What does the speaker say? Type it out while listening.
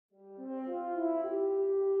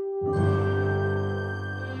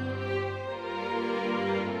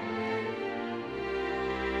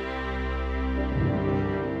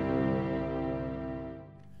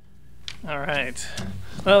right.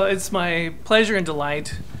 Well, it's my pleasure and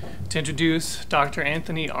delight to introduce Dr.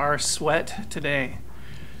 Anthony R. Sweat today.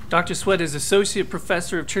 Dr. Sweat is Associate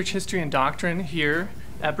Professor of Church History and Doctrine here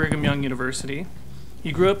at Brigham Young University.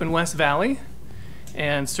 He grew up in West Valley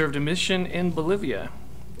and served a mission in Bolivia.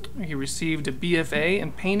 He received a BFA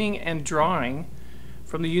in Painting and Drawing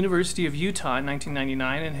from the University of Utah in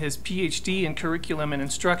 1999 and his PhD in Curriculum and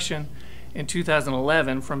Instruction in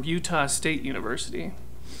 2011 from Utah State University.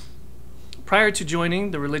 Prior to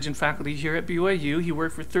joining the religion faculty here at BYU, he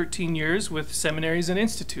worked for 13 years with seminaries and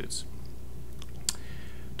institutes.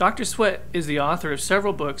 Dr. Sweat is the author of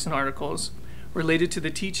several books and articles related to the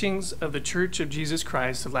teachings of the Church of Jesus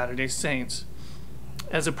Christ of Latter-day Saints.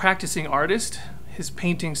 As a practicing artist, his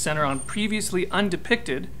paintings center on previously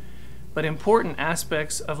undepicted but important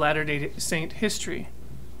aspects of Latter-day Saint history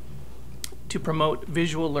to promote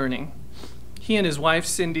visual learning. He and his wife,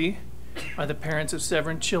 Cindy, are the parents of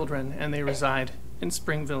 7 children, and they reside in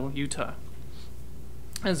Springville, Utah.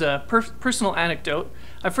 As a personal anecdote,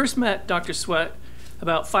 I first met Dr. Sweat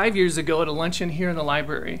about 5 years ago at a luncheon here in the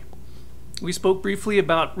library. We spoke briefly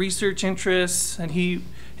about research interests and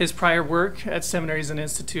his prior work at seminaries and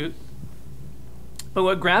institute. But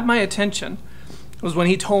what grabbed my attention was when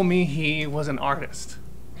he told me he was an artist.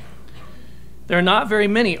 There are not very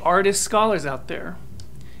many artist scholars out there.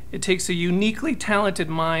 It takes a uniquely talented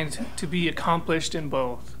mind to be accomplished in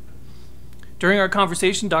both. During our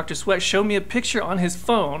conversation, Dr. Sweat showed me a picture on his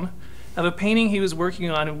phone of a painting he was working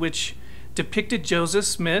on in which depicted Joseph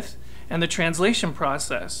Smith and the translation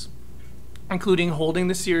process, including holding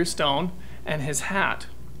the seer stone and his hat.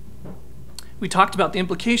 We talked about the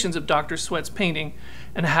implications of Dr. Sweat's painting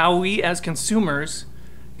and how we as consumers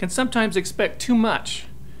can sometimes expect too much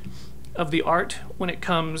of the art when it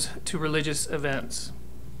comes to religious events.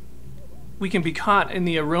 We can be caught in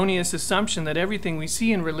the erroneous assumption that everything we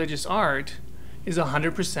see in religious art is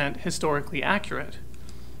 100% historically accurate,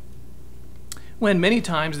 when many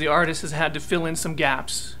times the artist has had to fill in some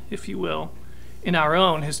gaps, if you will, in our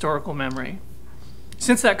own historical memory.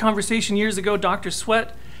 Since that conversation years ago, Dr.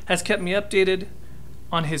 Sweat has kept me updated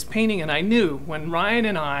on his painting, and I knew when Ryan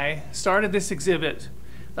and I started this exhibit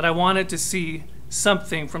that I wanted to see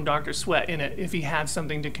something from Dr. Sweat in it if he had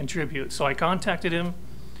something to contribute. So I contacted him,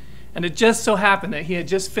 and it just so happened that he had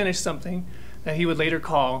just finished something that he would later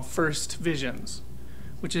call First Visions,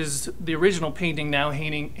 which is the original painting now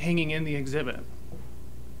hanging in the exhibit.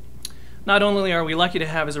 Not only are we lucky to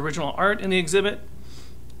have his original art in the exhibit,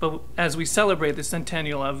 but as we celebrate the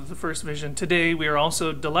centennial of the First Vision today, we are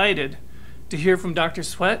also delighted to hear from Dr.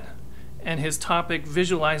 Sweat and his topic,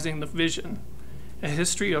 Visualizing the Vision, a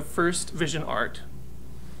history of First Vision art.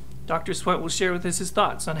 Dr. Sweat will share with us his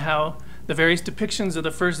thoughts on how the various depictions of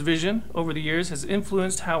the First Vision over the years has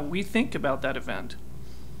influenced how we think about that event.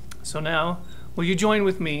 So now, will you join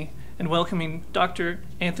with me in welcoming Dr.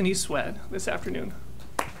 Anthony Sweat this afternoon?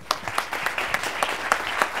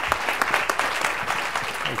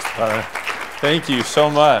 Thanks, Father. Thank you so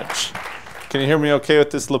much. Can you hear me okay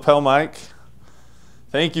with this lapel mic?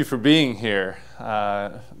 Thank you for being here.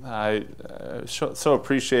 I so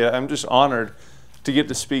appreciate it. I'm just honored to get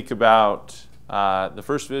to speak about the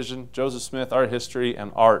First Vision, Joseph Smith, art history,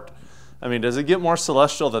 and art. I mean, does it get more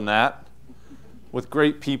celestial than that? With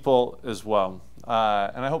great people as well.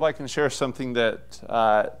 And I hope I can share something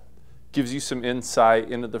that gives you some insight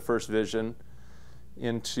into the First Vision,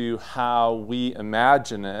 into how we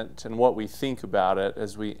imagine it and what we think about it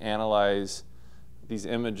as we analyze these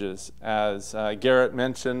images. As Garrett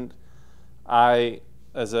mentioned, I,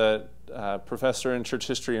 as a professor in church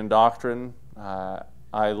history and doctrine,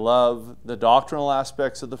 I love the doctrinal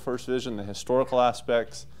aspects of the First Vision, the historical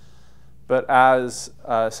aspects, but as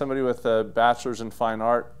somebody with a bachelor's in fine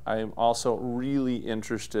art, I am also really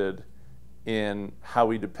interested in how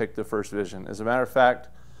we depict the First Vision. As a matter of fact,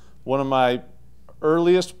 one of my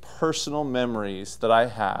earliest personal memories that I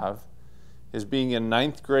have is being in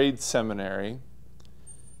 9th grade seminary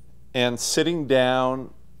and sitting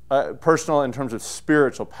down, personal in terms of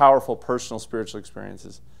spiritual, powerful personal spiritual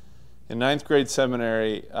experiences. In 9th grade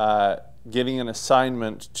seminary, getting an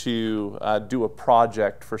assignment to do a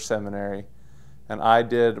project for seminary, and I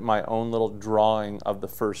did my own little drawing of the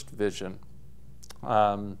First Vision.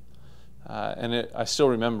 And I still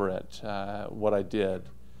remember it, what I did.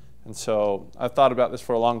 And so I've thought about this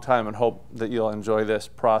for a long time and hope that you'll enjoy this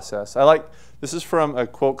process. This is from a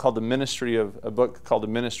quote called a book called The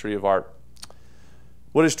Ministry of Art.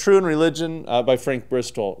 What is true in religion, by Frank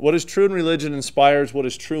Bristol. What is true in religion inspires what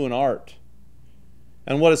is true in art.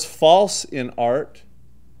 And what is false in art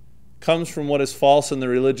comes from what is false in the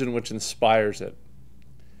religion which inspires it.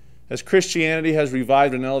 As Christianity has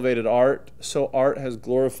revived and elevated art, so art has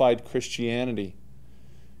glorified Christianity.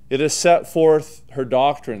 It has set forth her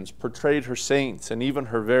doctrines, portrayed her saints, and even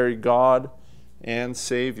her very God and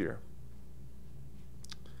Savior.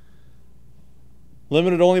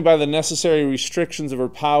 Limited only by the necessary restrictions of her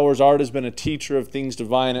powers, art has been a teacher of things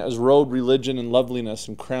divine. It has robed religion in loveliness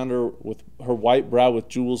and crowned her with her white brow with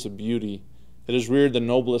jewels of beauty. It has reared the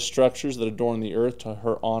noblest structures that adorn the earth to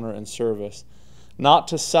her honor and service. Not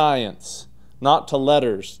to science, not to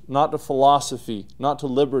letters, not to philosophy, not to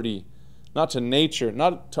liberty, not to nature,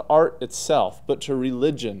 not to art itself, but to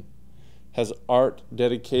religion has art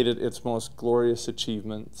dedicated its most glorious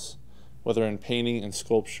achievements, whether in painting and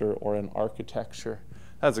sculpture or in architecture.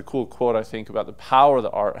 That's a cool quote, I think, about the power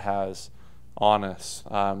that art has on us.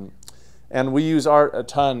 And we use art a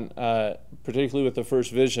ton, particularly with the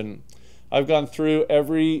First Vision. I've gone through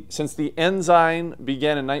since the Ensign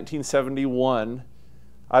began in 1971,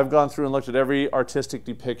 I've gone through and looked at every artistic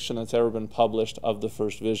depiction that's ever been published of the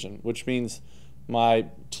First Vision, which means my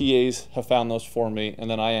TAs have found those for me, and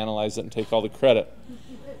then I analyze it and take all the credit.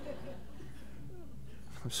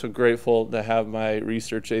 I'm so grateful to have my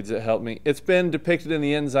research aides that help me. It's been depicted in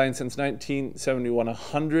the Ensign since 1971,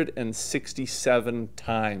 167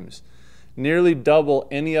 times. Nearly double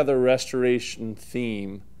any other restoration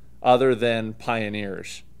theme other than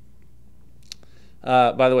pioneers.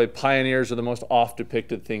 By the way, pioneers are the most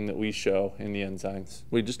oft-depicted thing that we show in the Ensigns.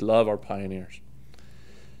 We just love our pioneers.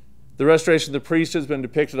 The restoration of the priesthood has been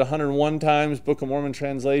depicted 101 times, Book of Mormon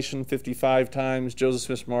translation 55 times, Joseph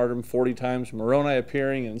Smith's martyrdom 40 times, Moroni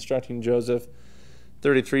appearing and instructing Joseph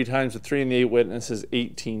 33 times, the 3 and the 8 witnesses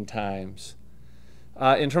 18 times.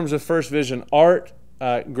 In terms of First Vision art,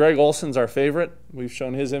 Greg Olson's our favorite. We've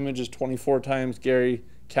shown his images 24 times, Gary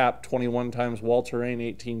Capp 21 times, Walter Rain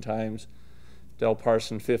 18 times, Del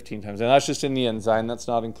Parson 15 times. And that's just in the Ensign. That's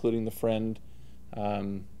not including the Friend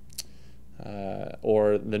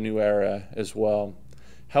or the New Era as well.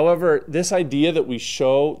 However, this idea that we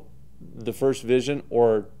show the First Vision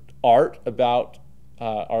or art about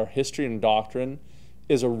our history and doctrine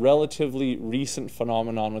is a relatively recent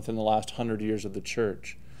phenomenon within the last 100 years of the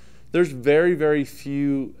church. There's very, very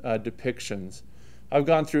few depictions. I've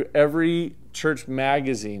gone through every church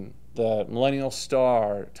magazine, the Millennial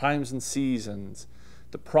Star, Times and Seasons,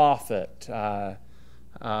 the Prophet, the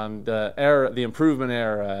Era, the Improvement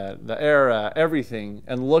Era, the Era, everything,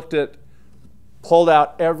 and pulled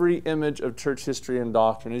out every image of church history and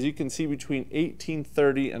doctrine. As you can see, between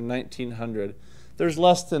 1830 and 1900, there's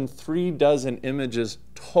less than 36 images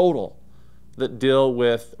total that deal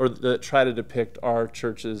with or that try to depict our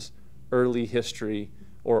church's early history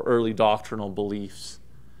or early doctrinal beliefs.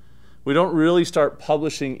 We don't really start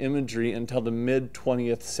publishing imagery until the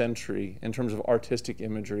mid-20th century in terms of artistic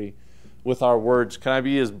imagery with our words. Can I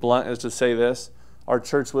be as blunt as to say this? Our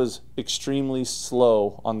church was extremely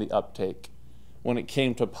slow on the uptake when it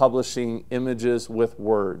came to publishing images with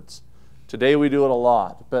words. Today we do it a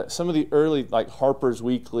lot, but some of the early, like Harper's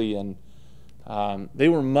Weekly, and they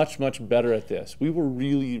were much, much better at this. We were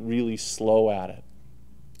really, really slow at it.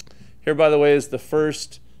 Here, by the way, is the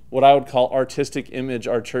first, what I would call, artistic image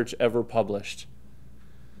our church ever published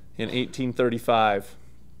in 1835.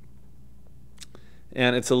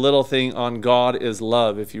 And it's a little thing on God is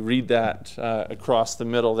love. If you read that across the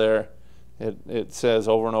middle there, it says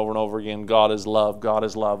over and over and over again, God is love,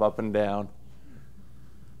 up and down.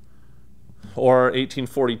 Or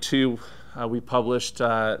 1842, we published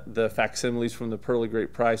the facsimiles from the Pearl of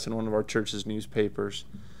Great Price in one of our church's newspapers.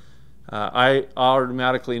 I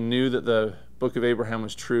automatically knew that the Book of Abraham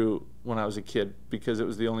was true when I was a kid because it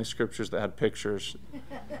was the only scriptures that had pictures.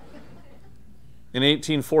 In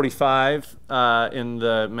 1845, in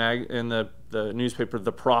the newspaper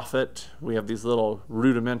The Prophet, we have these little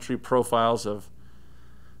rudimentary profiles of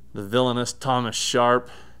the villainous Thomas Sharp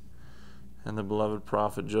and the beloved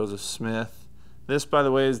prophet Joseph Smith. This, by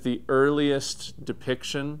the way, is the earliest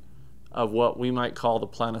depiction of what we might call the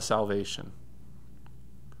plan of salvation.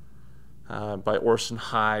 By Orson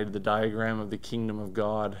Hyde, the diagram of the kingdom of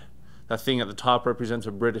God. That thing at the top represents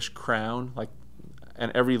a British crown,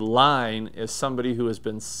 and every line is somebody who has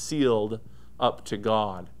been sealed up to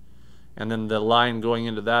God. And then the line going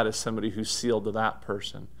into that is somebody who's sealed to that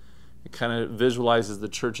person. It kind of visualizes the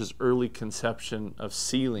church's early conception of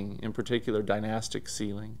sealing, in particular dynastic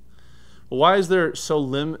sealing. Well, why is there so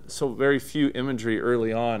very few imagery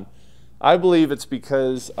early on? I believe it's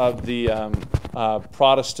because of the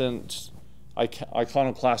Protestant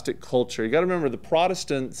iconoclastic culture. You got to remember, the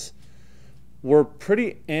Protestants were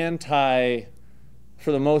pretty anti,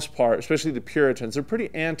 for the most part, especially the Puritans, they're pretty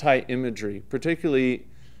anti-imagery, particularly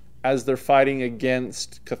as they're fighting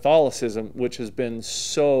against Catholicism, which has been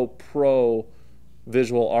so pro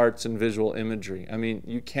visual arts and visual imagery. I mean,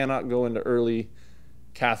 you cannot go into early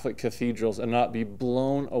Catholic cathedrals and not be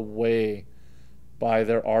blown away by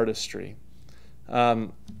their artistry.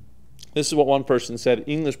 This is what one person said: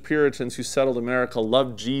 English Puritans who settled America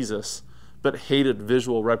loved Jesus but hated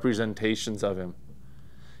visual representations of him.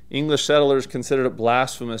 English settlers considered it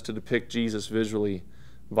blasphemous to depict Jesus visually,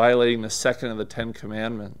 violating the second of the 10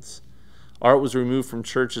 Commandments. Art was removed from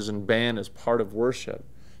churches and banned as part of worship.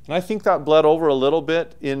 And I think that bled over a little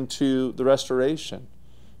bit into the Restoration.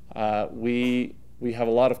 We have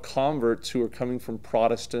a lot of converts who are coming from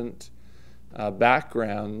Protestant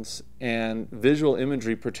backgrounds, and visual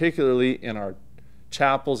imagery, particularly in our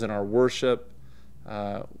chapels, in our worship,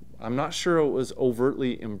 I'm not sure it was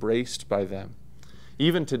overtly embraced by them.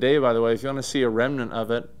 Even today, by the way, if you want to see a remnant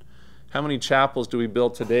of it, how many chapels do we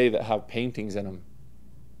build today that have paintings in them?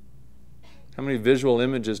 How many visual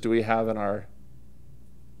images do we have in our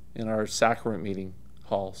sacrament meeting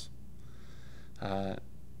halls?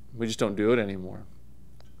 We just don't do it anymore.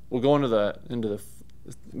 We'll go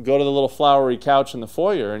go to the little flowery couch in the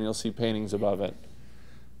foyer and you'll see paintings above it.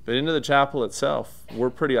 But into the chapel itself, we're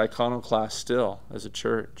pretty iconoclast still as a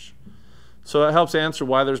church. So it helps answer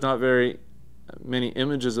why there's not very many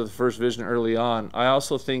images of the first vision early on. I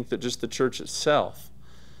also think that just the church itself,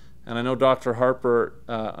 and I know Dr. Harper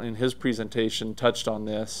in his presentation touched on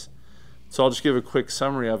this, so I'll just give a quick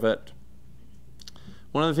summary of it.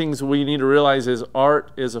 One of the things we need to realize is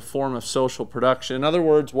art is a form of social production. In other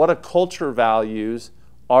words, what a culture values,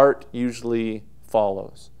 art usually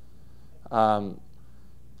follows.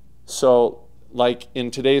 So like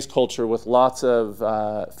in today's culture with lots of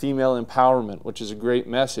female empowerment, which is a great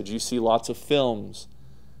message, you see lots of films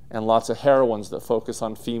and lots of heroines that focus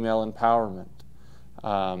on female empowerment.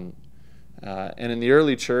 And in the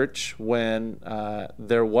early church, when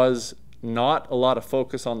there was not a lot of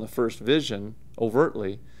focus on the first vision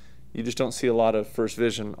overtly, you just don't see a lot of first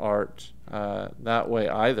vision art that way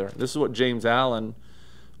either. This is what James Allen,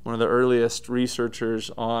 one of the earliest researchers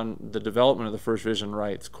on the development of the first vision,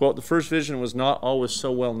 writes, quote, "The first vision was not always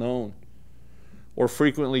so well known or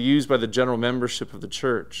frequently used by the general membership of the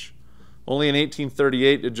church. Only in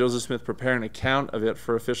 1838 did Joseph Smith prepare an account of it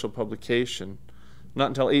for official publication. Not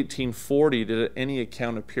until 1840 did any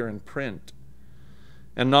account appear in print.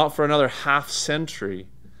 And not for another half-century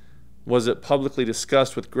was it publicly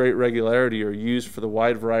discussed with great regularity or used for the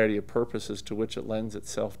wide variety of purposes to which it lends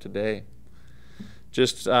itself today."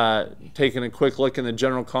 Just taking a quick look in the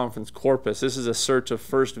General Conference corpus, this is a search of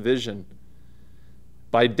first vision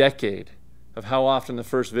by decade of how often the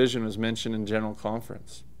first vision was mentioned in General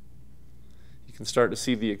Conference. You can start to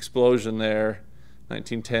see the explosion there,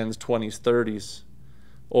 1910s, 20s, 30s.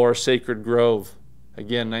 Or Sacred Grove,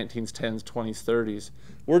 again, 1910s, 20s, 30s.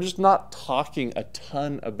 We're just not talking a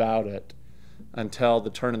ton about it until the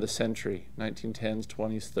turn of the century, 1910s,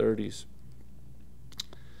 20s, 30s.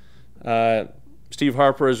 Steve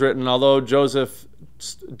Harper has written, although Joseph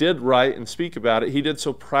did write and speak about it, he did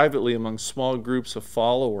so privately among small groups of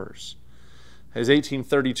followers. His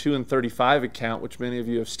 1832 and 35 account, which many of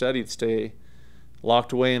you have studied, stay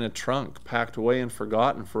locked away in a trunk, packed away and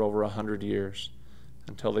forgotten for over 100 years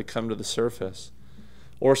until they come to the surface.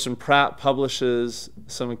 Orson Pratt publishes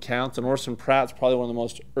some accounts, and Orson Pratt's probably one of the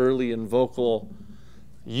most early and vocal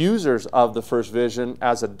users of the first vision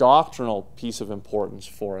as a doctrinal piece of importance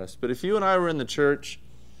for us. But if you and I were in the church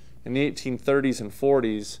in the 1830s and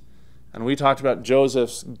 40s and we talked about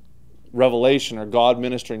Joseph's revelation or God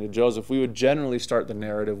ministering to Joseph, we would generally start the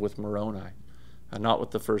narrative with Moroni and not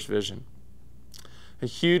with the first vision. A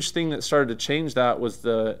huge thing that started to change that was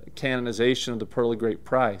the canonization of the Pearl of Great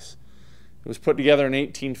Price. It was put together in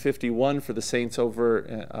 1851 for the saints over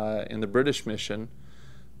in the British mission.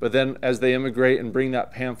 But then as they immigrate and bring that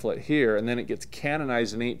pamphlet here, and then it gets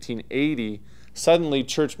canonized in 1880, suddenly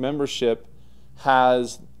church membership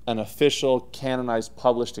has an official, canonized,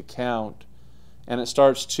 published account, and it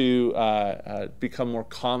starts to become more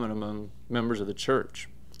common among members of the church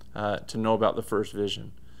to know about the first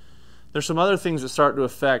vision. There's some other things that start to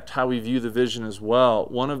affect how we view the vision as well.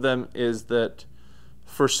 One of them is that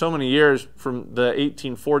for so many years, from the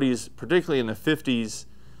 1840s, particularly in the 50s,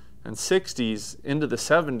 and 60s into the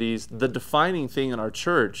 70s, the defining thing in our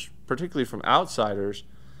church, particularly from outsiders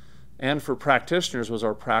and for practitioners, was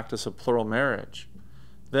our practice of plural marriage.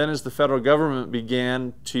 Then as the federal government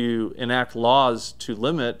began to enact laws to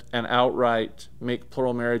limit and outright make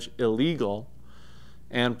plural marriage illegal,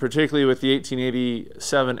 and particularly with the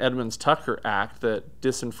 1887 Edmunds-Tucker Act that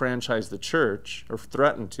disenfranchised the church, or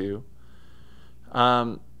threatened to,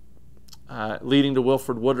 leading to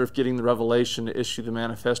Wilford Woodruff getting the revelation to issue the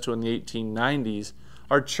manifesto in the 1890s,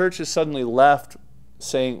 our church is suddenly left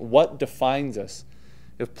saying, what defines us?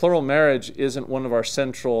 If plural marriage isn't one of our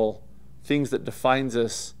central things that defines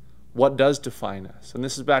us, what does define us? And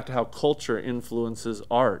this is back to how culture influences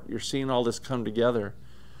art. You're seeing all this come together.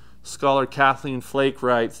 Scholar Kathleen Flake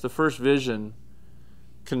writes, the first vision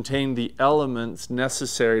contained the elements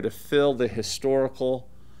necessary to fill the historical,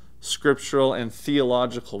 scriptural, and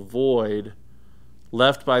theological void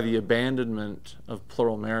left by the abandonment of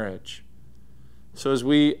plural marriage. So as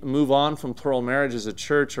we move on from plural marriage as a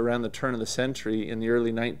church around the turn of the century in the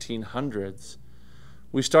early 1900s,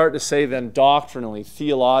 we start to say then doctrinally,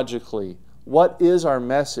 theologically, what is our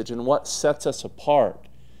message and what sets us apart?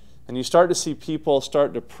 And you start to see people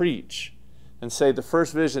start to preach and say the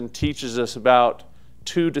first vision teaches us about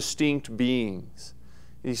two distinct beings.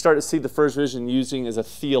 You start to see the first vision using as a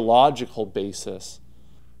theological basis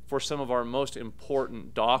for some of our most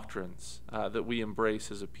important doctrines that we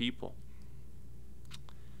embrace as a people.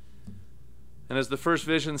 And as the first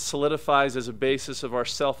vision solidifies as a basis of our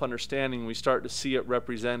self-understanding, we start to see it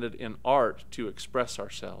represented in art to express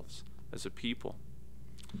ourselves as a people.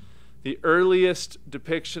 The earliest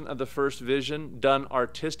depiction of the first vision done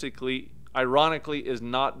artistically, ironically, is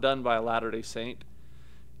not done by a Latter-day Saint.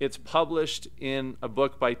 It's published in a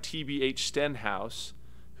book by T.B.H. Stenhouse,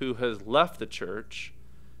 who has left the church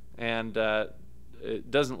and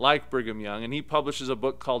doesn't like Brigham Young, and he publishes a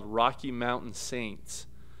book called Rocky Mountain Saints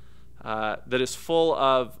that is full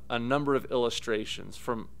of a number of illustrations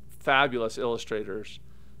from fabulous illustrators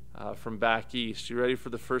from back east. You ready for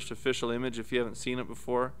the first official image if you haven't seen it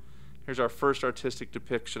before? Here's our first artistic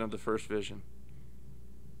depiction of the first vision,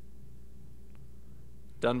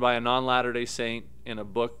 done by a non-Latter-day Saint in a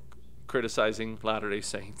book criticizing Latter-day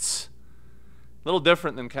Saints. A little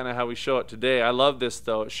different than kind of how we show it today. I love this,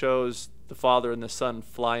 though. It shows the Father and the Son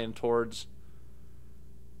flying towards.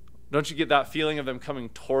 Don't you get that feeling of them coming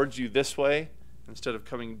towards you this way instead of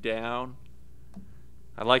coming down?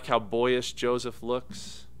 I like how boyish Joseph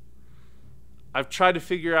looks. I've tried to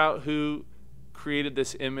figure out who created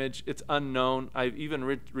this image. It's unknown. I've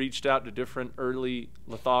even reached out to different early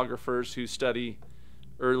lithographers who study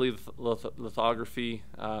early lithography.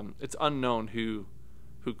 It's unknown who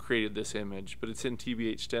created this image, but it's in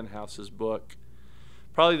T.B.H. Stenhouse's book.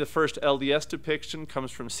 Probably the first LDS depiction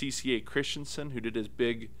comes from C.C.A. Christensen, who did his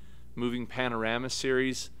big moving panorama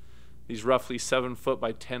series, these roughly 7-foot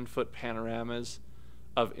by 10-foot panoramas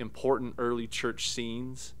of important early church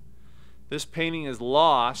scenes. This painting is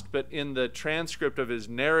lost, but in the transcript of his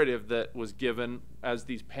narrative that was given as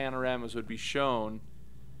these panoramas would be shown,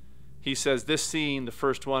 he says this scene, the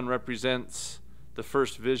first one, represents the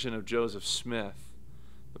first vision of Joseph Smith,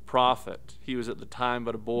 the prophet. He was at the time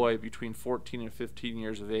but a boy between 14 and 15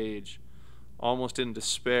 years of age, almost in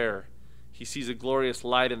despair. He sees a glorious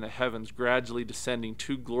light in the heavens gradually descending.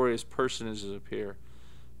 Two glorious personages appear,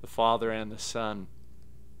 the Father and the Son.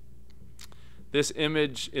 This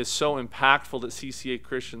image is so impactful that C.C.A.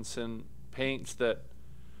 Christensen paints that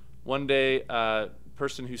one day a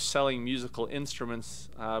person who's selling musical instruments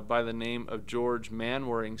by the name of George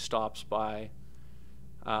Manwaring stops by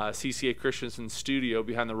C.C.A. Christensen's studio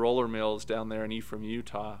behind the roller mills down there in Ephraim,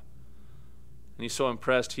 Utah. And he's so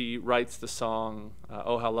impressed he writes the song,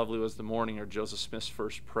 Oh How Lovely Was the Morning, or Joseph Smith's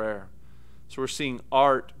First Prayer. So we're seeing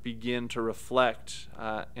art begin to reflect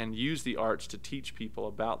and use the arts to teach people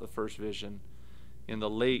about the first vision in the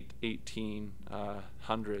late 1800s.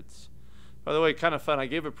 By the way, kind of fun, I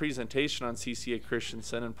gave a presentation on C.C.A.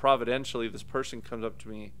 Christensen, and providentially this person comes up to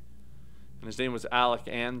me, and his name was Alec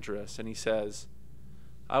Andrus, and he says,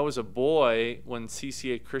 I was a boy when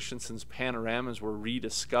C.C.A. Christensen's panoramas were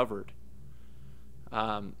rediscovered.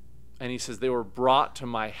 And he says they were brought to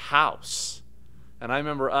my house, and I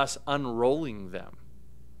remember us unrolling them.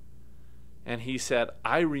 And he said,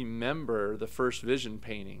 I remember the first vision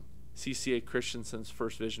painting, C.C.A. Christensen's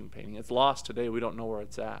first vision painting. It's lost today. We don't know where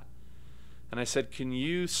it's at. And I said, can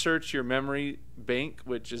you search your memory bank,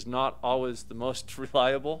 which is not always the most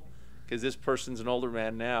reliable, because this person's an older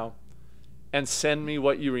man now, and send me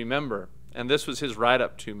what you remember. And this was his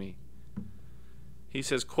write-up to me. He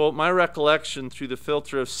says, quote, my recollection through the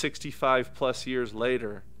filter of 65 plus years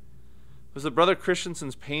later was that Brother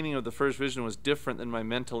Christensen's painting of the first vision was different than my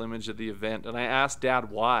mental image of the event, and I asked Dad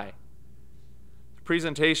why. The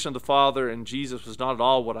presentation of the Father and Jesus was not at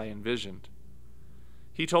all what I envisioned.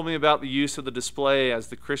 He told me about the use of the display as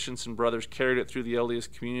the Christensen brothers carried it through the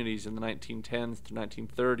LDS communities in the 1910s to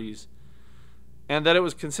 1930s, and that it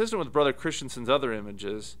was consistent with Brother Christensen's other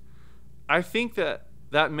images. I think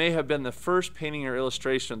that may have been the first painting or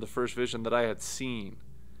illustration of the first vision that I had seen.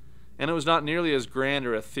 and it was not nearly as grand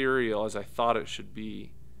or ethereal as I thought it should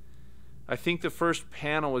be. I think the first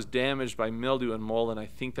panel was damaged by mildew and mold, and I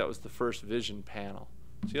think that was the first vision panel.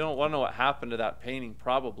 So you don't want to know what happened to that painting,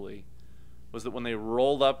 probably, was that when they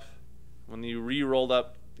re-rolled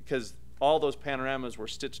up, because all those panoramas were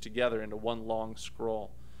stitched together into one long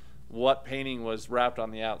scroll, what painting was wrapped on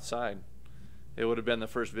the outside? It would have been the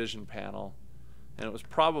first vision panel, and it was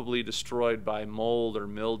probably destroyed by mold or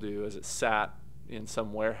mildew as it sat in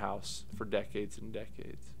some warehouse for decades and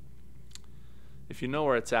decades. If you know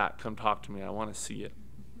where it's at, come talk to me. I want to see it.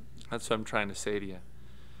 That's what I'm trying to say to you.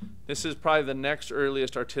 This is probably the next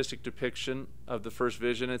earliest artistic depiction of the first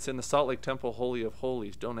vision. It's in the Salt Lake Temple Holy of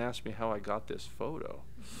Holies. Don't ask me how I got this photo.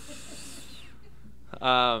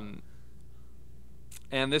 And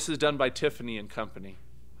this is done by Tiffany and Company,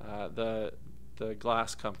 the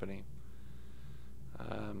glass company.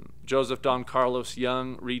 Joseph Don Carlos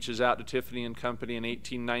Young reaches out to Tiffany and Company in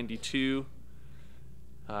 1892.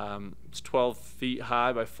 It's 12 feet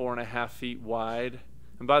high by 4.5 feet wide.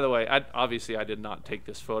 And by the way, obviously I did not take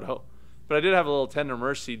this photo, but I did have a little tender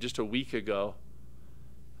mercy just a week ago.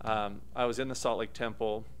 I was in the Salt Lake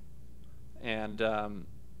Temple, and can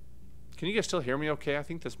you guys still hear me okay? I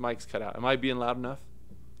think this mic's cut out. Am I being loud enough?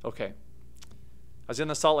 Okay. I was in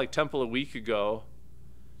the Salt Lake Temple a week ago,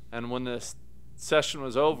 and when this session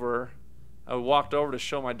was over, I walked over to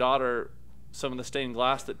show my daughter some of the stained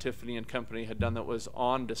glass that Tiffany and Company had done that was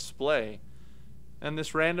on display. And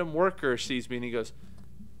this random worker sees me and he goes,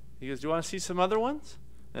 do you want to see some other ones?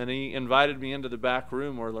 And he invited me into the back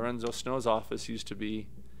room where Lorenzo Snow's office used to be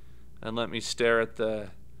and let me stare at the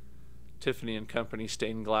Tiffany and Company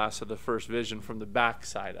stained glass of the first vision from the back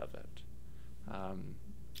side of it.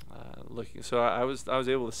 So I was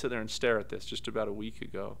able to sit there and stare at this just about a week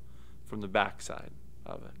ago from the back side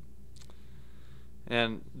of it.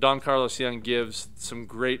 And Don Carlos Young gives some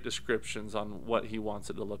great descriptions on what he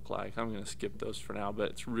wants it to look like. I'm going to skip those for now,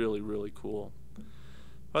 but it's really, really cool.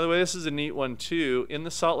 By the way, this is a neat one too. In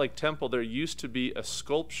the Salt Lake Temple, there used to be a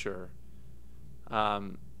sculpture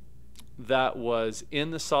that was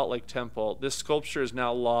in the Salt Lake Temple. This sculpture is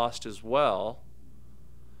now lost as well,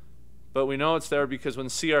 but we know it's there because when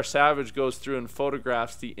C.R. Savage goes through and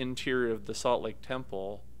photographs the interior of the Salt Lake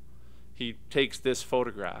Temple, he takes this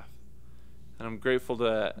photograph. And I'm grateful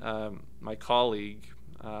to my colleague,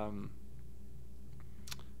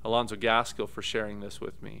 Alonzo Gaskell, for sharing this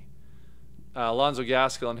with me. Alonzo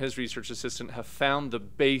Gaskell and his research assistant have found the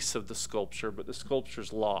base of the sculpture, but the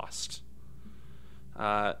sculpture's lost.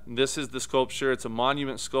 This is the sculpture. It's a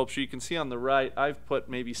monument sculpture. You can see on the right, I've put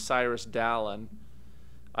maybe Cyrus Dallin.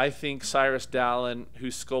 I think Cyrus Dallin,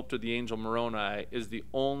 who sculpted the angel Moroni, is the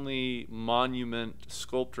only monument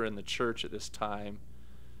sculptor in the church at this time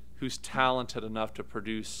who's talented enough to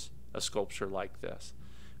produce a sculpture like this.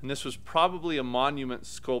 And this was probably a monument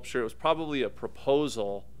sculpture. It was probably a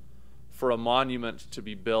proposal for a monument to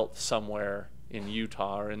be built somewhere in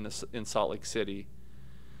Utah or in Salt Lake City.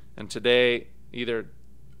 And today, either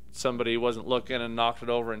somebody wasn't looking and knocked it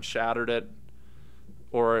over and shattered it,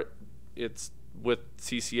 or it's with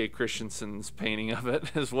CCA Christensen's painting of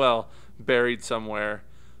it as well, buried somewhere.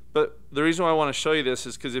 But the reason why I want to show you this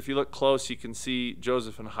is because if you look close, you can see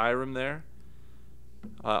Joseph and Hiram there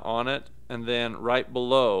on it. And then right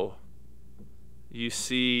below, you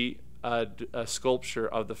see a sculpture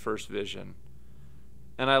of the first vision.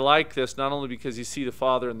 And I like this not only because you see the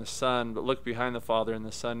Father and the Son, but look behind the Father and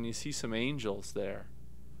the Son, and you see some angels there.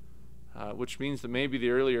 Which means that maybe the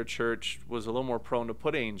earlier church was a little more prone to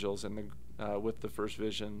put angels in with the first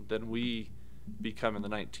vision than we become in the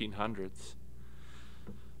 1900s.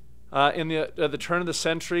 In the turn of the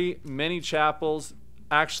century, many chapels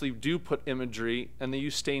actually do put imagery, and they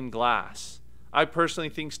use stained glass. I personally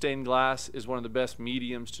think stained glass is one of the best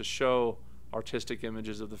mediums to show artistic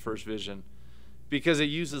images of the first vision because it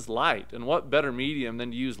uses light. And what better medium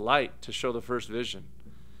than to use light to show the first vision?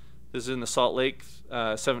 This is in the Salt Lake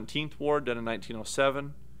 17th Ward, done in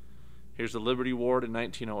 1907. Here's the Liberty Ward in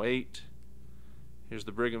 1908. Here's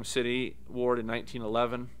the Brigham City Ward in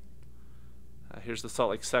 1911. Here's the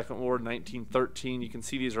Salt Lake 2nd Ward, 1913. You can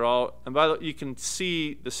see these are all, and by the way, you can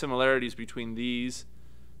see the similarities between these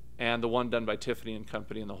and the one done by Tiffany and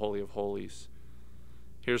Company in the Holy of Holies.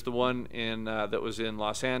 Here's the one in that was in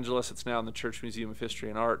Los Angeles. It's now in the Church Museum of History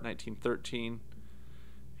and Art, 1913.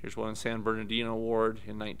 Here's one in San Bernardino Ward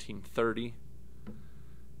in 1930.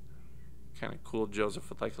 Kind of cool, Joseph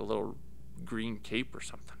with like a little green cape or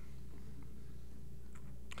something.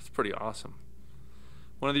 It's pretty awesome.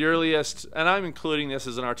 One of the earliest, and I'm including this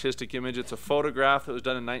as an artistic image, it's a photograph that was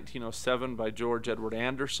done in 1907 by George Edward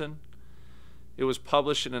Anderson. It was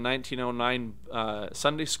published in a 1909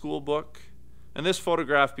 Sunday school book. And this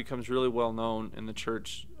photograph becomes really well known in the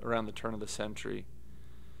church around the turn of the century.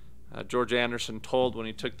 George Anderson told when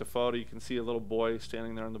he took the photo, you can see a little boy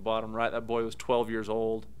standing there on the bottom right. That boy was 12 years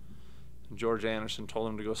old. And George Anderson told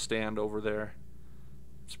him to go stand over there.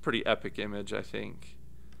 It's a pretty epic image, I think.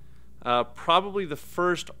 Probably the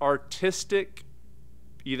first artistic,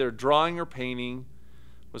 either drawing or painting,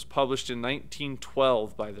 was published in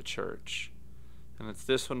 1912 by the church. And it's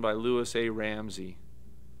this one by Louis A. Ramsey.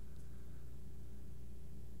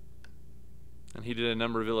 And he did a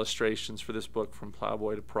number of illustrations for this book, From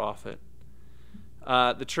Plowboy to Prophet.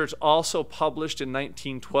 The church also published in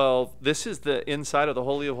 1912, this is the inside of the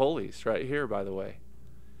Holy of Holies right here, by the way,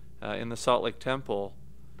 in the Salt Lake Temple.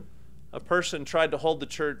 A person tried to hold the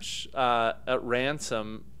church at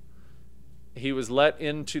ransom. He was let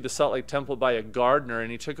into the Salt Lake Temple by a gardener,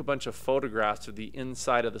 and he took a bunch of photographs of the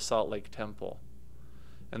inside of the Salt Lake Temple.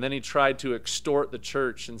 And then he tried to extort the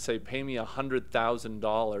church and say, pay me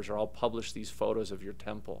 $100,000 or I'll publish these photos of your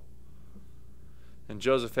temple. And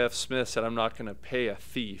Joseph F. Smith said, I'm not going to pay a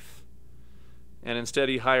thief. And instead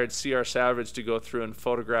he hired C.R. Savage to go through and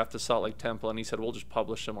photograph the Salt Lake Temple, and he said, we'll just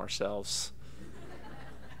publish them ourselves.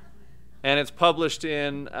 And it's published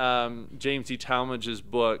in James E. Talmage's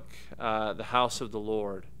book, The House of the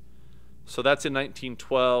Lord. So that's in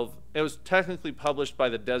 1912. It was technically published by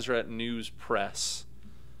the Deseret News Press.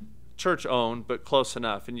 Church owned, but close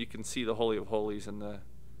enough. And you can see the Holy of Holies in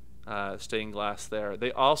the stained glass there.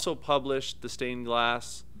 They also published the stained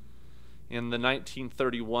glass in the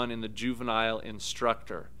 1931 in the Juvenile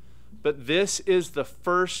Instructor. But this is the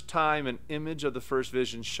first time an image of the first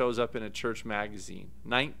vision shows up in a church magazine.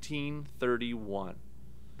 1931.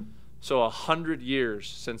 So 100 years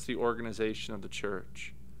since the organization of the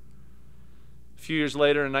church. A few years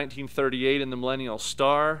later, in 1938, in the Millennial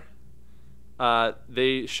Star,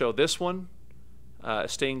 they show this one,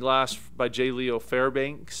 stained glass by J. Leo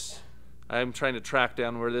Fairbanks. I'm trying to track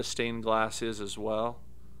down where this stained glass is as well.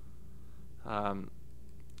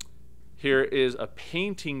 Here is a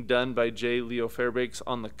painting done by J. Leo Fairbanks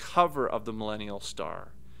on the cover of the Millennial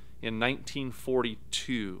Star in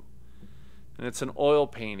 1942. And it's an oil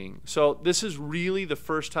painting. So this is really the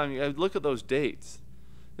first time, look at those dates.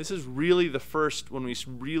 This is really the first when we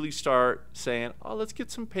really start saying, oh, let's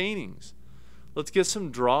get some paintings. Let's get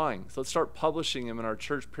some drawings. Let's start publishing them in our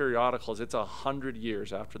church periodicals. It's 100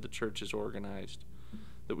 years after the church is organized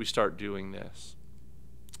that we start doing this.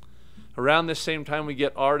 Around this same time, we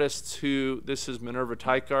get artists who, this is Minerva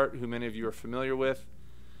Teichart, who many of you are familiar with.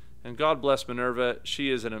 And God bless Minerva. She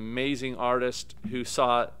is an amazing artist who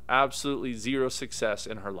saw absolutely zero success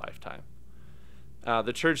in her lifetime.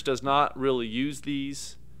 The church does not really use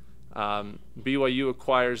these. BYU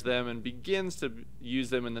acquires them and begins to use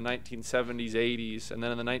them in the 1970s, 80s, and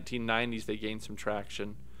then in the 1990s they gain some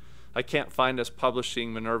traction. I can't find us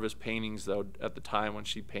publishing Minerva's paintings, though, at the time when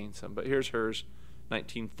she paints them. But here's hers,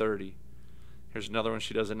 1930. Here's another one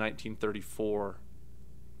she does in 1934.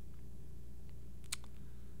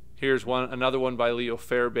 Here's another one by Leo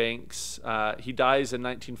Fairbanks. He dies in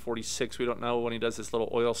 1946. We don't know when he does this little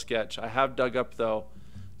oil sketch. I have dug up, though,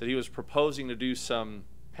 that he was proposing to do some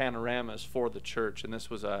panoramas for the church, and this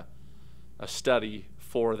was a study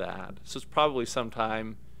for that. So it's probably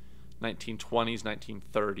sometime 1920s,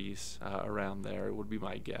 1930s, around there, it would be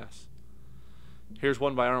my guess. Here's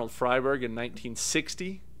one by Arnold Freiberg in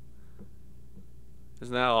 1960.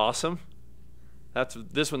 Isn't that awesome?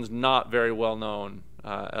 This one's not very well known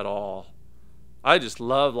at all. I just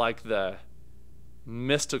love like the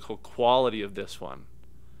mystical quality of this one.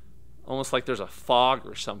 Almost like there's a fog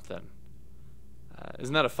or something.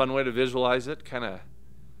 Isn't that a fun way to visualize it? Kind of,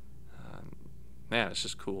 man, it's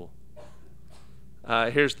just cool.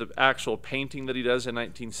 Here's the actual painting that he does in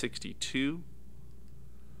 1962.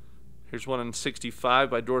 Here's one in 65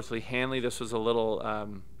 by Dorothy Hanley. This was a little,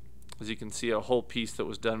 as you can see, a whole piece that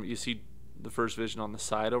was done. You see the first vision on the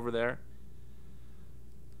side over there.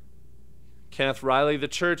 Kenneth Riley. The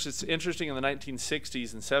church, it's interesting, in the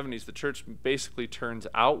 1960s and 70s, the church basically turns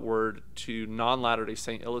outward to non-Latter-day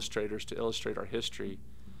Saint illustrators to illustrate our history.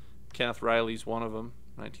 Kenneth Riley's one of them,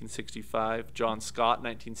 1965. John Scott,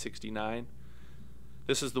 1969.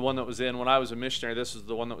 This is the one that was in, when I was a missionary, this is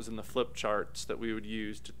the one that was in the flip charts that we would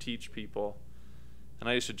use to teach people. And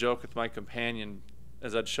I used to joke with my companion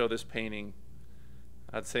as I'd show this painting.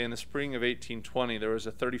 I'd say in the spring of 1820, there was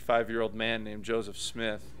a 35-year-old man named Joseph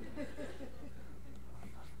Smith.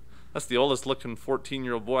 That's the oldest looking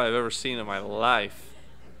 14-year-old boy I've ever seen in my life.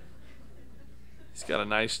 He's got a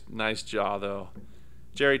nice jaw, though.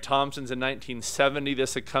 Jerry Thompson's in 1970.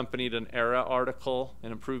 This accompanied an era article,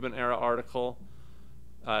 an improvement era article,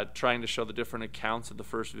 trying to show the different accounts of the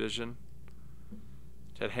first vision.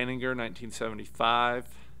 Ted Henninger, 1975.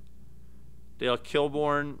 Dale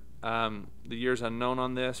Kilbourne, the year's unknown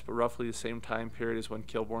on this, but roughly the same time period as when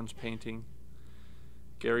Kilbourne's painting.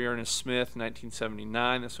 Gary Ernest Smith,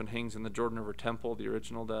 1979. This one hangs in the Jordan River Temple, the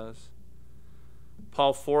original does.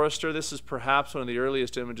 Paul Forrester, this is perhaps one of the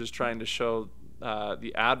earliest images trying to show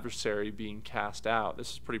the adversary being cast out.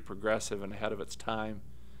 This is pretty progressive and ahead of its time,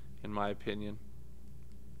 in my opinion.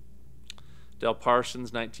 Del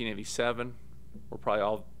Parsons, 1987. We're probably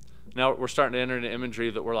all, now we're starting to enter into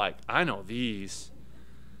imagery that we're like, I know these.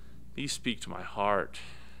 These speak to my heart.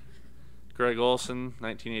 Greg Olson,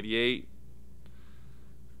 1988.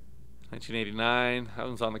 1989, that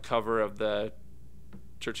one's on the cover of the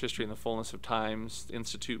Church History in the Fullness of Times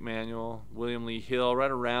Institute Manual. William Lee Hill,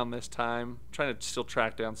 right around this time. I'm trying to still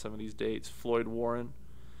track down some of these dates. Floyd Warren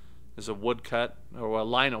is a woodcut, or a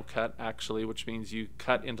lino cut, actually, which means you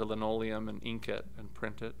cut into linoleum and ink it and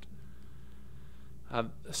print it.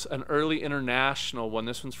 An early international one,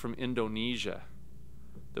 this one's from Indonesia,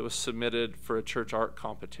 that was submitted for a church art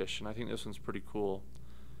competition. I think this one's pretty cool.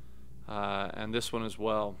 And this one as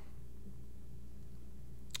well.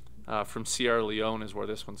 From Sierra Leone is where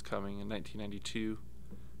this one's coming in 1992.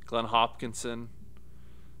 Glenn Hopkinson,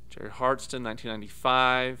 Jerry Hartston,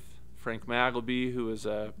 1995. Frank Magleby, who is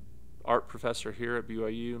a art professor here at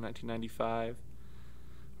BYU, 1995.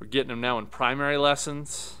 We're getting him now in primary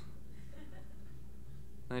lessons.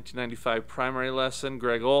 1995 primary lesson.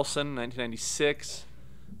 Greg Olson, 1996.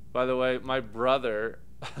 By the way, my brother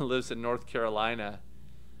lives in North Carolina.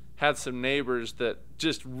 Had some neighbors that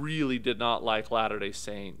just really did not like Latter-day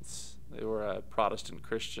Saints. They were Protestant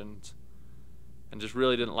Christians and just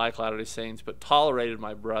really didn't like Latter-day Saints, but tolerated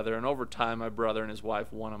my brother. And over time, my brother and his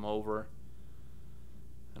wife won him over.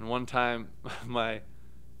 And one time, my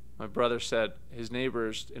brother said his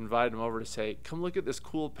neighbors invited him over to say, come look at this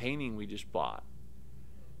cool painting we just bought.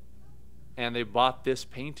 And they bought this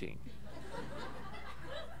painting.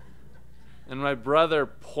 And my brother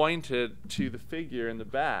pointed to the figure in the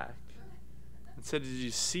back and said, did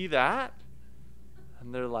you see that?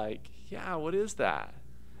 And they're like, yeah, what is that?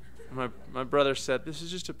 And my brother said, this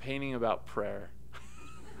is just a painting about prayer.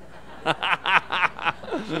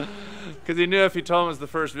 Because he knew if he told him it was the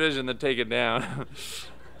first vision, they'd take it down.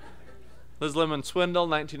 Liz Lemon Swindle,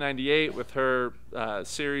 1998, with her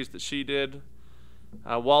series that she did.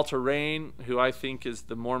 Walter Rain, who I think is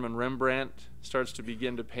the Mormon Rembrandt, starts to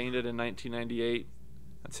begin to paint it in 1998.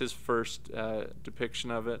 That's his first depiction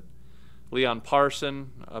of it. Leon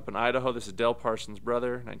Parson, up in Idaho. This is Del Parson's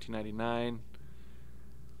brother, 1999.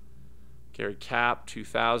 Gary Capp,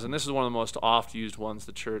 2000. This is one of the most oft-used ones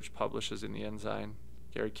the church publishes in the Ensign.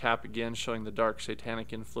 Gary Capp again, showing the dark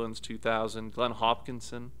satanic influence, 2000. Glenn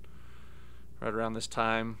Hopkinson, right around this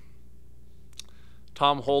time.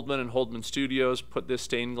 Tom Holdman and Holdman Studios put this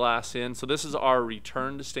stained glass in. So this is our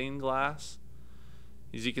return to stained glass.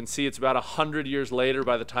 As you can see, it's about 100 years later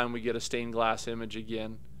by the time we get a stained glass image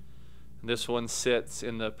again. And this one sits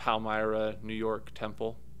in the Palmyra, New York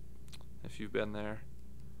temple, if you've been there.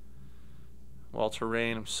 Walter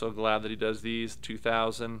Rain, I'm so glad that he does these,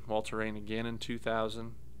 2000. Walter Rain again in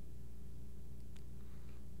 2000.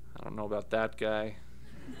 I don't know about that guy.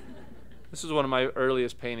 This is one of my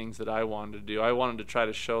earliest paintings that I wanted to do. I wanted to try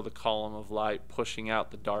to show the column of light pushing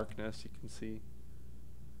out the darkness. You can see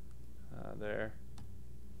there.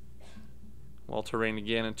 Walter Rain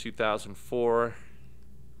again in 2004.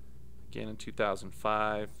 Again in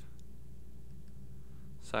 2005.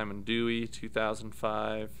 Simon Dewey,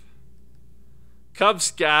 2005. Cub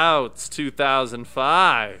Scouts,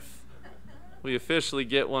 2005. We officially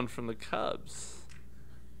get one from the Cubs.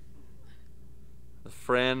 The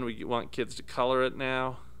Friend, we want kids to color it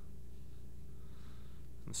now.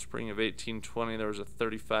 In the spring of 1820, there was a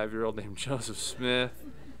 35-year-old named Joseph Smith.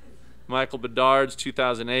 Michael Bedard's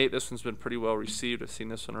 2008. This one's been pretty well received. I've seen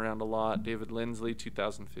this one around a lot. David Lindsley,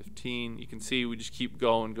 2015. You can see we just keep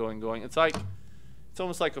going. It's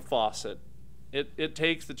almost like a faucet. It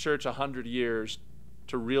takes the church 100 years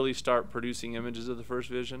to really start producing images of the first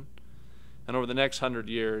vision. And over the next 100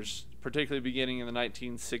 years, particularly beginning in the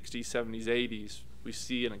 1960s, 70s, 80s, we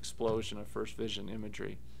see an explosion of first vision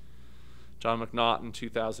imagery. John McNaughton,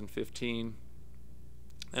 2015.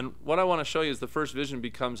 And what I want to show you is the first vision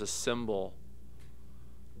becomes a symbol.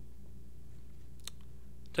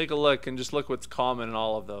 Take a look and just look what's common in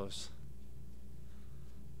all of those.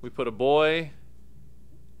 We put a boy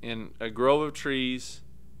in a grove of trees,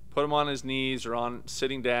 put him on his knees or on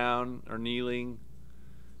sitting down or kneeling,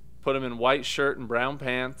 put him in white shirt and brown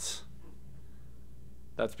pants.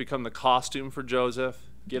 That's become the costume for Joseph.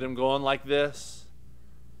 Get him going like this.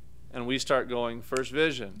 And we start going, first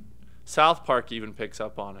vision. South Park even picks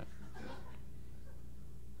up on it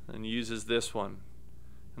and uses this one.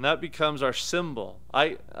 And that becomes our symbol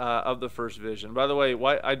of the first vision. By the way,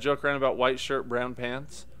 I joke around about white shirt, brown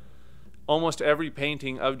pants. Almost every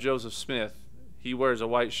painting of Joseph Smith, he wears a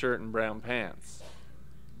white shirt and brown pants.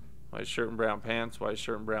 White shirt and brown pants, white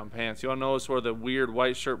shirt and brown pants. You want to notice where the weird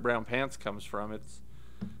white shirt, brown pants comes from.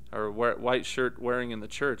 Or white shirt wearing in the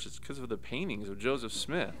church. It's because of the paintings of Joseph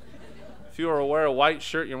Smith. If you wear a white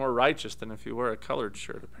shirt, you're more righteous than if you wear a colored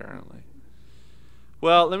shirt, apparently.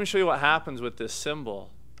 Well, let me show you what happens with this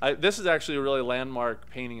symbol. This is actually a really landmark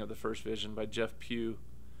painting of the first vision by Jeff Pugh.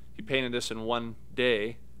 He painted this in one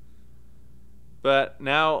day. But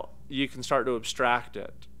now you can start to abstract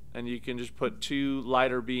it. And you can just put two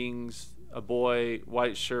lighter beings, a boy,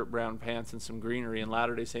 white shirt, brown pants, and some greenery, and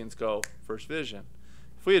Latter-day Saints go, first vision.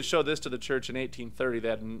 If we had showed this to the church in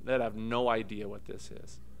 1830, they'd have no idea what this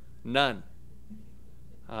is. None.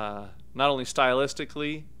 Not only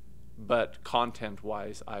stylistically, but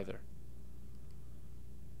content-wise either.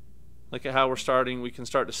 Look at how we can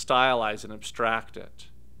start to stylize and abstract it.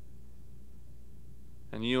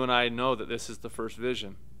 And you and I know that this is the first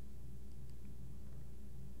vision.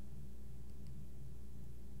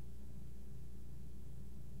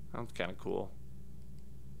 That's kind of cool.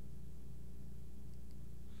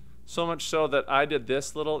 So much so that I did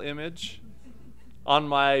this little image on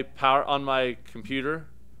my computer.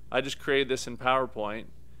 I just created this in PowerPoint,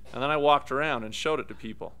 and then I walked around and showed it to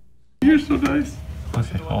people. You're so nice.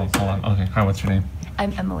 Okay, hold on. Okay, hi, what's your name?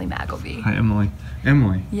 I'm Emily Magleby. Hi, Emily.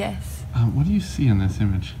 Emily. Yes. What do you see in this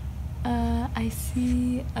image? I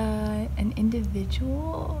see an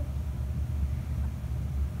individual.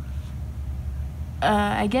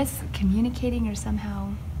 I guess communicating or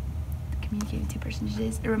somehow communicating two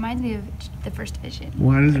personages. It reminds me of the first vision.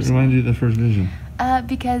 Why does it remind you of the first vision?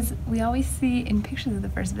 Because we always see in pictures of the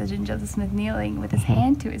first vision Joseph Smith kneeling with his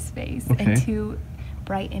hand to his face and two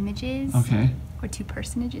bright images. Okay. Or two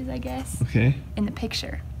personages, I guess. Okay. In the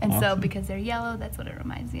picture. And so because they're yellow, that's what it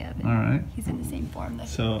reminds me of. And all right. He's in the same form.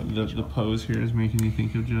 So the pose here is making you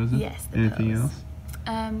think of Joseph? Yes, the Anything pose. else?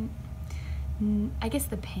 I guess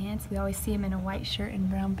the pants. We always see him in a white shirt and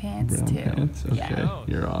brown pants too. Brown pants. Okay. Yeah.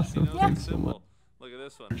 You're awesome. Yeah. Thanks so much. Look at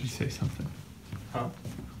this one. Why don't you say something? Huh?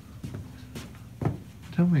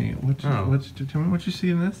 Tell me what you see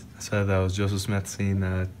in this. I said that was Joseph Smith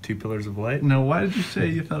seeing two pillars of light. No, why did you say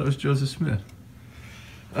you thought it was Joseph Smith?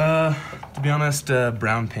 To be honest,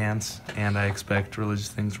 brown pants, and I expect religious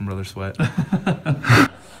things from Brother Sweat.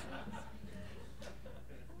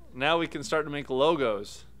 Now we can start to make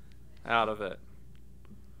logos out of it.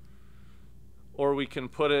 Or we can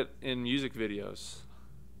put it in music videos.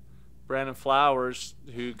 Brandon Flowers,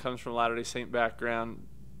 who comes from a Latter-day Saint background,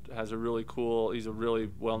 has a really cool, he's a really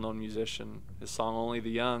well-known musician. His song, Only the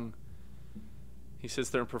Young, he sits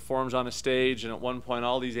there and performs on a stage, and at one point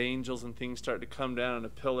all these angels and things start to come down in a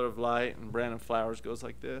pillar of light, and Brandon Flowers goes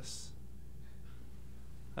like this.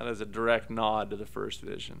 That is a direct nod to the first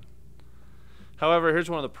vision. However, here's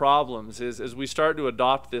one of the problems, is as we start to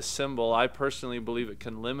adopt this symbol, I personally believe it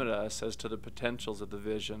can limit us as to the potentials of the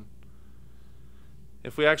vision.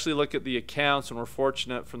 If we actually look at the accounts, and we're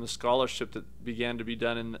fortunate from the scholarship that began to be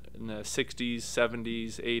done in the 60s,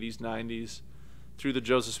 70s, 80s, 90s, through the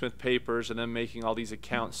Joseph Smith papers, and then making all these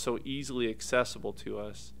accounts so easily accessible to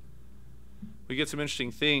us, we get some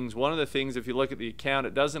interesting things. One of the things, if you look at the account,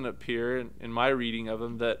 it doesn't appear, in my reading of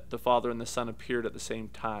them, that the Father and the Son appeared at the same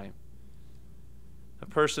time. A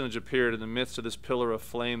personage appeared in the midst of this pillar of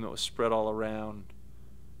flame that was spread all around.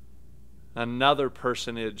 Another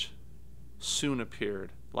personage soon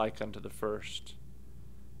appeared, like unto the first.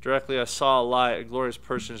 Directly I saw a light, a glorious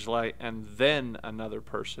personage light, and then another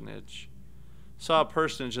personage. Saw a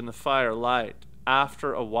personage in the fire light.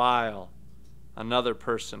 After a while, another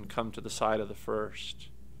person come to the side of the first.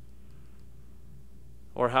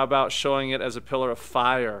 Or how about showing it as a pillar of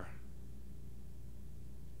fire?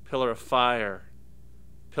 Pillar of fire.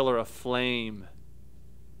 Pillar of flame.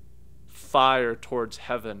 Fire towards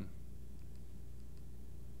heaven.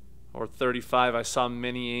 Or 35, I saw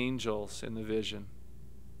many angels in the vision.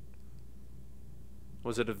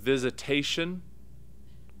 Was it a visitation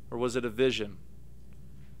or was it a vision?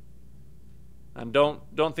 And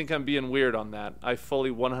don't think I'm being weird on that. I fully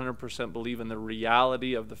 100% believe in the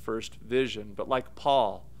reality of the first vision. But like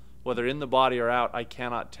Paul, whether in the body or out, I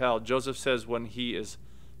cannot tell. Joseph says when he is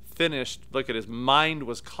finished, look at his mind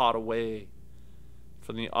was caught away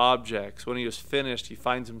from the objects. When he was finished, he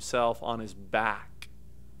finds himself on his back.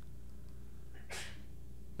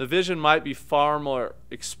 The vision might be far more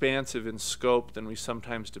expansive in scope than we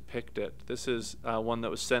sometimes depict it. This is one that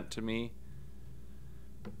was sent to me.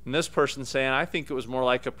 And this person saying, I think it was more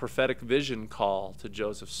like a prophetic vision call to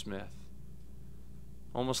Joseph Smith.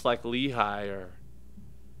 Almost like Lehi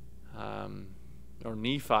or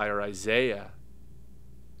Nephi or Isaiah,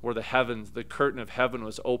 where the curtain of heaven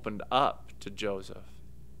was opened up to Joseph.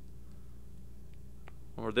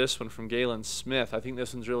 Or this one from Galen Smith. I think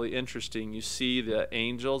this one's really interesting. You see the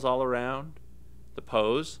angels all around, the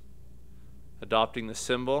pose, adopting the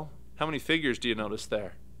symbol. How many figures do you notice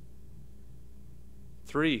there?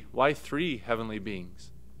 3. Why 3 heavenly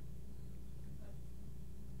beings?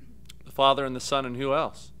 The Father and the Son, and who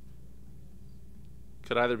else?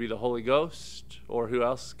 Could either be the Holy Ghost, or who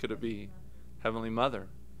else could it be? Heavenly Mother.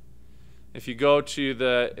 If you go to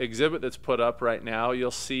the exhibit that's put up right now,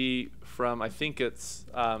 you'll see from, I think it's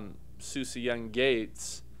Susie Young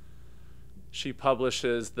Gates, she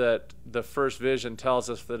publishes that the first vision tells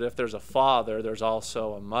us that if there's a father, there's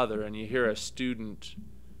also a mother. And you hear a student,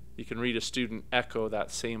 you can read a student echo that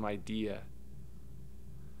same idea.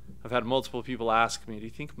 I've had multiple people ask me, do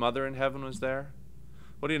you think Mother in heaven was there?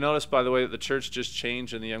 What do you notice, by the way, that the church just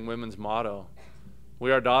changed in the young women's motto?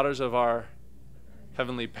 We are daughters of our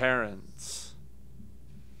heavenly parents.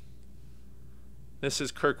 This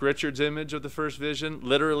is Kirk Richards' image of the first vision.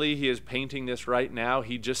 Literally, he is painting this right now.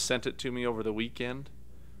 He just sent it to me over the weekend.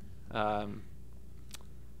 That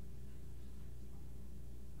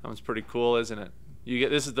one's pretty cool, isn't it?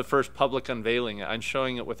 This is the first public unveiling. I'm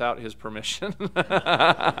showing it without his permission.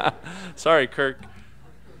 Sorry, Kirk.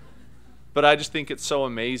 But I just think it's so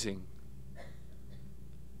amazing.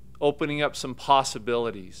 Opening up some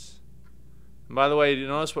possibilities. And by the way, do you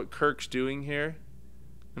notice what Kirk's doing here?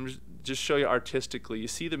 Let me just show you artistically. You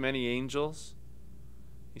see the many angels.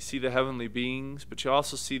 You see the heavenly beings. But you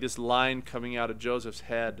also see this line coming out of Joseph's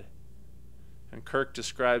head. And Kirk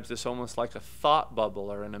describes this almost like a thought bubble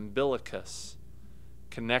or an umbilicus,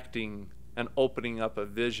 connecting and opening up a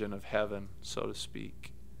vision of heaven, so to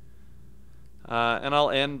speak. And I'll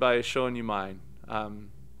end by showing you mine.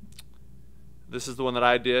 This is the one that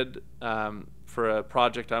I did for a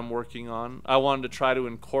project I'm working on. I wanted to try to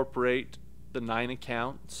incorporate the 9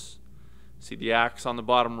 accounts. See the axe on the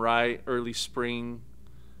bottom right, early spring,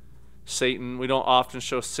 Satan. We don't often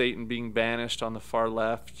show Satan being banished on the far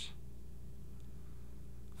left.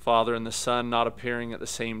 Father and the Son not appearing at the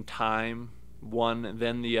same time, one and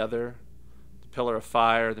then the other. The pillar of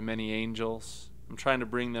fire, the many angels. I'm trying to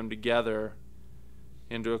bring them together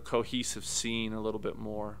into a cohesive scene a little bit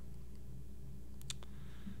more.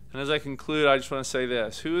 And as I conclude, I just want to say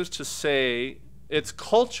this. Who is to say it's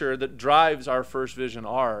culture that drives our first vision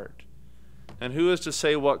art? And who is to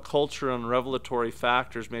say what cultural and revelatory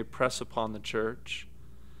factors may press upon the church,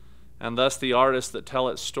 and thus the artists that tell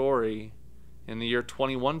its story in the year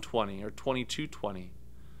 2120 or 2220?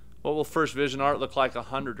 What will first vision art look like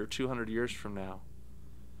 100 or 200 years from now?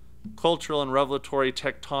 Cultural and revelatory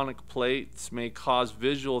tectonic plates may cause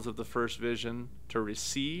visuals of the first vision to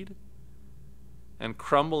recede and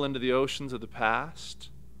crumble into the oceans of the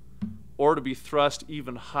past, or to be thrust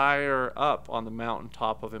even higher up on the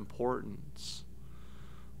mountaintop of importance.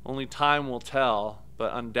 Only time will tell,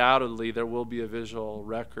 but undoubtedly there will be a visual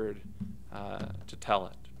record to tell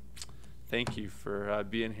it. Thank you for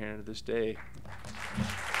being here this day.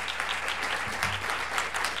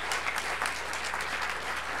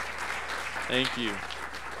 Thank you.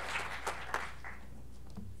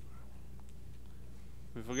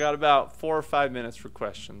 We've got about 4 or 5 minutes for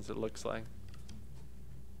questions, it looks like.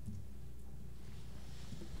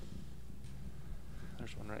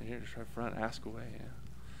 There's one right here, just right front. Ask away. Yeah.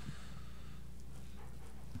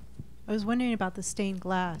 I was wondering about the stained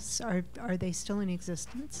glass. Are they still in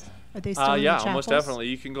existence? Are they still in the Yeah, chapels? most definitely.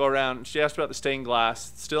 You can go around. She asked about the stained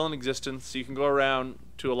glass. It's still in existence. You can go around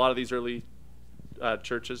to a lot of these early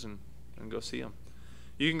churches and go see them.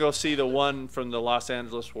 You can go see the one from the Los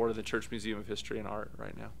Angeles Ward of the Church Museum of History and Art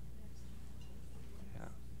right now. Yeah.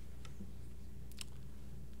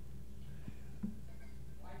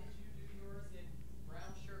 Why did you do yours in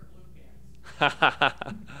brown shirt, blue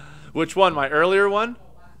pants? Which one? My earlier one?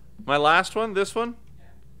 My last one? This one?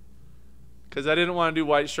 Because I didn't want to do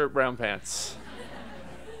white shirt, brown pants.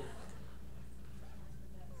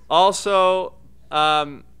 Also,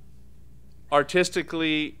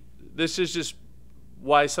 artistically, this is just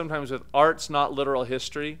why sometimes with art's not literal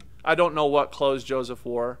history. I don't know what clothes Joseph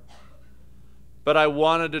wore, but I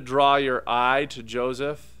wanted to draw your eye to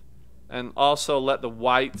Joseph and also let the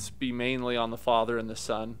whites be mainly on the Father and the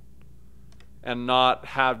Son and not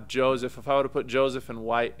have Joseph. If I would have put Joseph in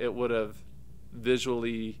white, it would have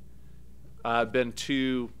visually been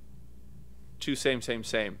too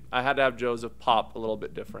same. I had to have Joseph pop a little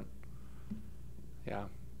bit different. Yeah.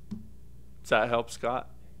 Does that help, Scott?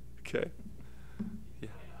 Okay. Yeah.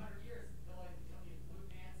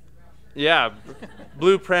 Yeah.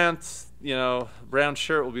 Blue pants, brown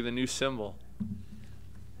shirt will be the new symbol. I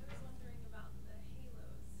was wondering about the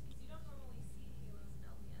halos, because you don't normally see halos in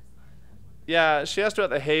LDS art. Yeah, she asked about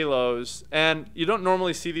the halos, and you don't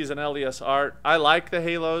normally see these in LDS art. I like the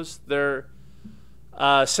halos. They're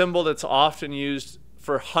a symbol that's often used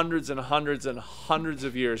for hundreds and hundreds and hundreds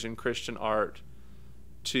of years in Christian art.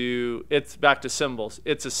 It's back to symbols.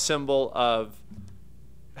 It's a symbol of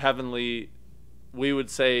heavenly, we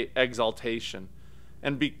would say, exaltation.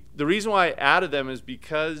 And the reason why I added them is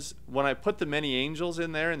because when I put the many angels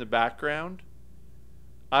in there in the background,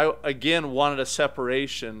 I again wanted a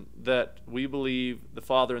separation that we believe the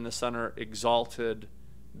Father and the Son are exalted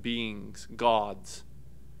beings, gods,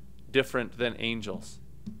 different than angels.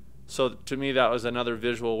 So to me, that was another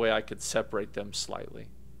visual way I could separate them slightly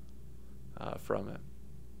from it.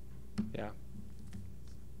 Yeah.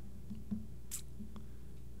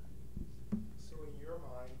 So in your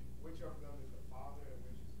mind, which of them is the Father and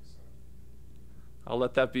which is the Son? I'll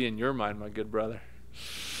let that be in your mind, my good brother.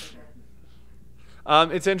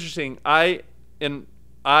 It's interesting. I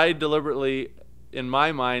deliberately, in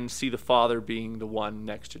my mind, see the Father being the one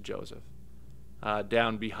next to Joseph,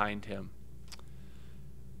 down behind him.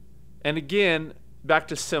 And again, back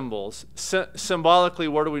to symbols. Symbolically,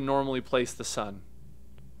 where do we normally place the Son?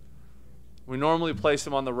 We normally place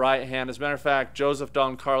him on the right hand. As a matter of fact, Joseph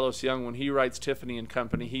Don Carlos Young, when he writes Tiffany and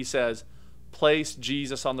Company, he says, place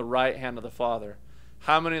Jesus on the right hand of the Father.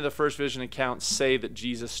 How many of the first vision accounts say that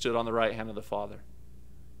Jesus stood on the right hand of the Father?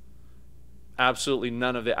 Absolutely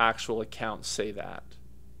none of the actual accounts say that.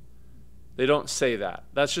 They don't say that.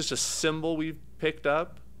 That's just a symbol we've picked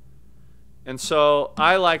up. And so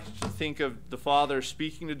I like to think of the Father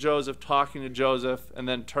speaking to Joseph, talking to Joseph, and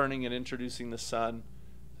then turning and introducing the Son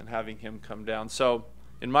and having him come down. So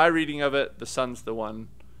in my reading of it, the Son's the one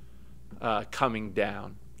coming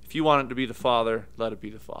down. If you want it to be the Father, let it be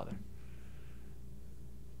the Father.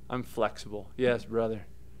 I'm flexible. Yes, brother.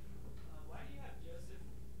 Why do you have Joseph,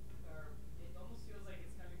 or it almost feels like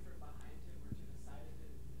it's coming from behind him or to the side of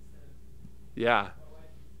him instead of... Yeah. Why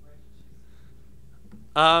did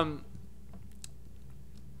you choose?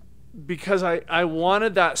 Because I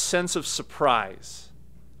wanted that sense of surprise.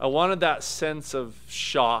 I wanted that sense of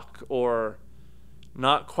shock or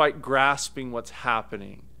not quite grasping what's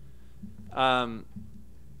happening.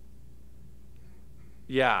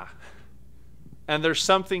 Yeah. And there's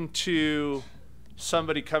something to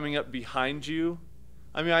somebody coming up behind you.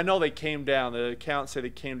 I mean, I know they came down. The accounts say they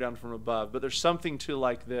came down from above. But there's something to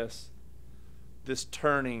like this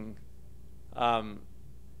turning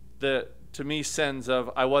that to me sends of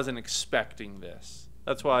I wasn't expecting this.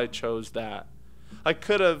 That's why I chose that. I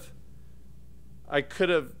could have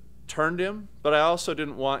turned him, but I also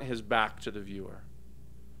didn't want his back to the viewer.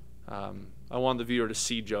 I wanted the viewer to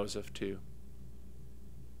see Joseph too.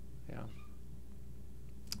 Yeah.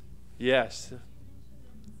 Yes.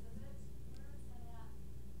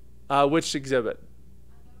 Which exhibit?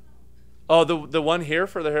 Oh, the one here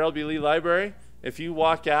for the Harold B. Lee Library. If you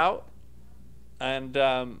walk out and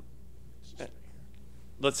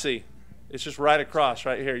let's see, it's just right across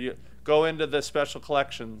right here. You go into the special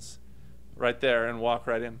collections right there and walk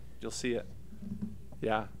right in. You'll see it.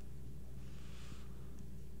 Yeah.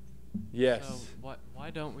 Yes. So why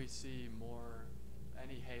don't we see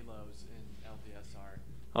any halos in LDS art?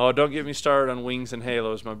 Oh, don't get me started on wings and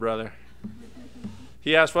halos, my brother.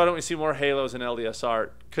 He asked, why don't we see more halos in LDS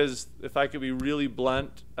art? Because if I could be really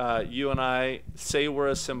blunt, you and I say we're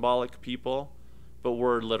a symbolic people, but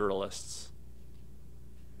we're literalists.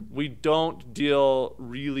 We don't deal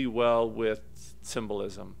really well with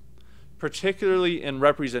symbolism, particularly in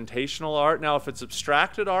representational art. Now, if it's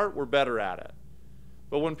abstracted art, we're better at it.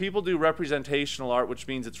 But when people do representational art, which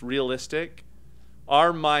means it's realistic,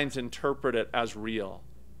 our minds interpret it as real.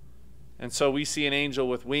 And so we see an angel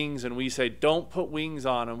with wings and we say, don't put wings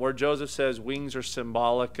on him, where Joseph says wings are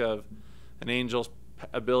symbolic of an angel's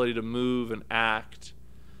ability to move and act.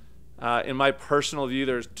 In my personal view,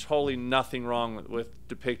 there's totally nothing wrong with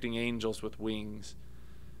depicting angels with wings.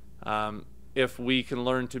 If we can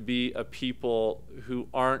learn to be a people who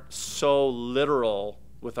aren't so literal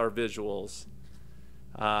with our visuals,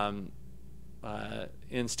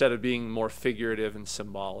 instead of being more figurative and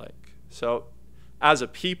symbolic. So as a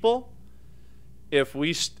people, if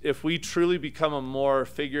we truly become a more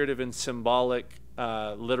figurative and symbolic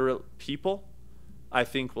literal people, I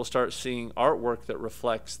think we'll start seeing artwork that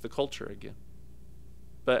reflects the culture again.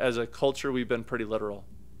 But as a culture, we've been pretty literal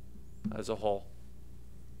as a whole.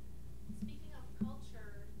 Speaking of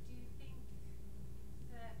culture, do you think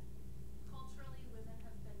that culturally women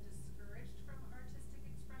have been discouraged from artistic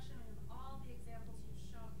expression? I mean, of all the examples you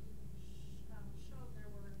showed, there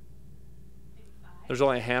were maybe 5. There's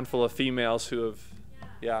only a handful of females who have,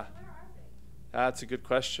 yeah. So where are they? That's a good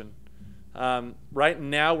question. Right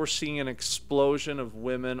now, we're seeing an explosion of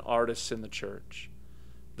women artists in the church.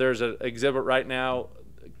 There's an exhibit right now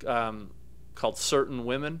called Certain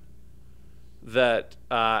Women that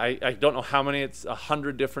I don't know how many. It's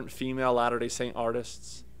 100 different female Latter-day Saint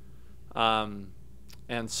artists. And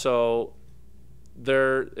so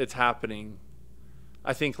it's happening.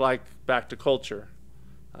 I think like back to culture.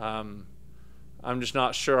 I'm just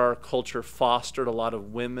not sure our culture fostered a lot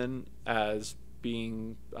of women as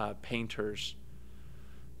being painters,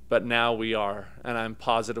 but now we are, and I'm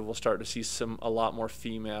positive we'll start to see a lot more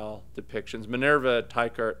female depictions. Minerva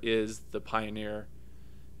Tykar is the pioneer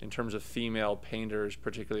in terms of female painters,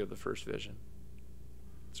 particularly of the first vision.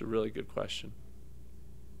 It's a really good question.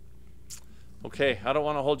 Okay, I don't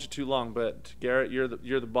want to hold you too long, but Garrett, you're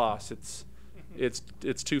the boss. It's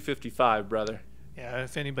 2:55, brother. Yeah,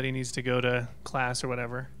 if anybody needs to go to class or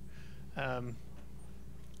whatever,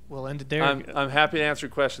 we'll end it there. I'm happy to answer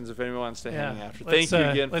questions if anyone wants to hang after. Thank you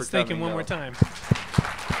again for coming. Let's thank him one more time.